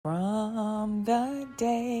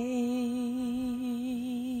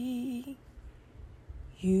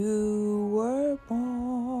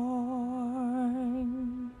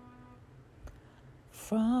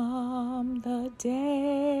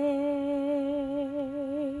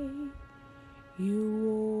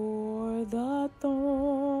thorns.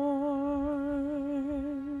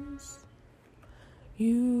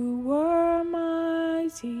 You were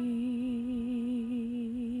mighty.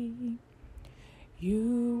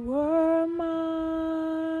 You were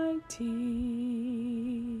mighty.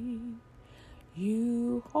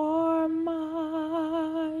 You are mighty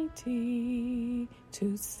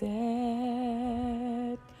to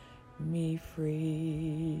set me free.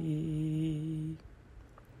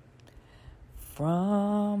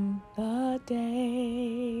 From the day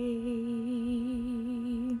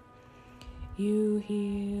you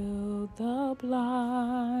healed the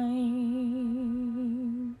blind,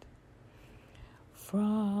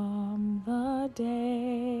 from the day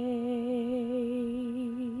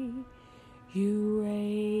you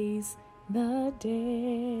raised the dead,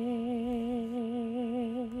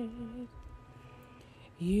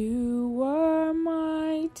 you were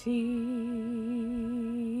mighty.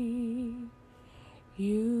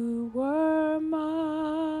 You were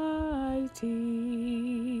mighty.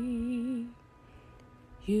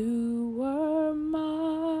 You were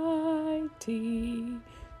mighty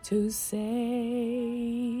to save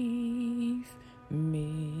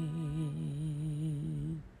me.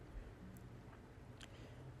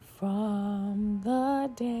 From the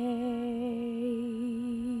day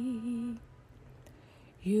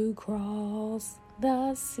you crossed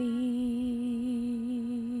the sea,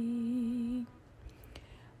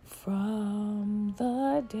 from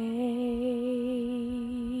the day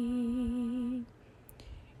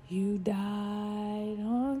you died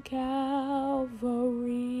on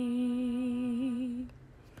Calvary,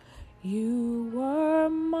 you were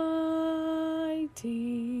mighty.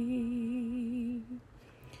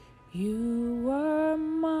 You were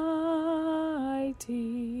mighty.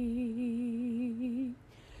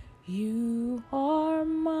 You are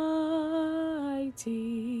mighty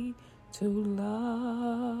to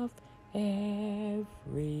love everyone.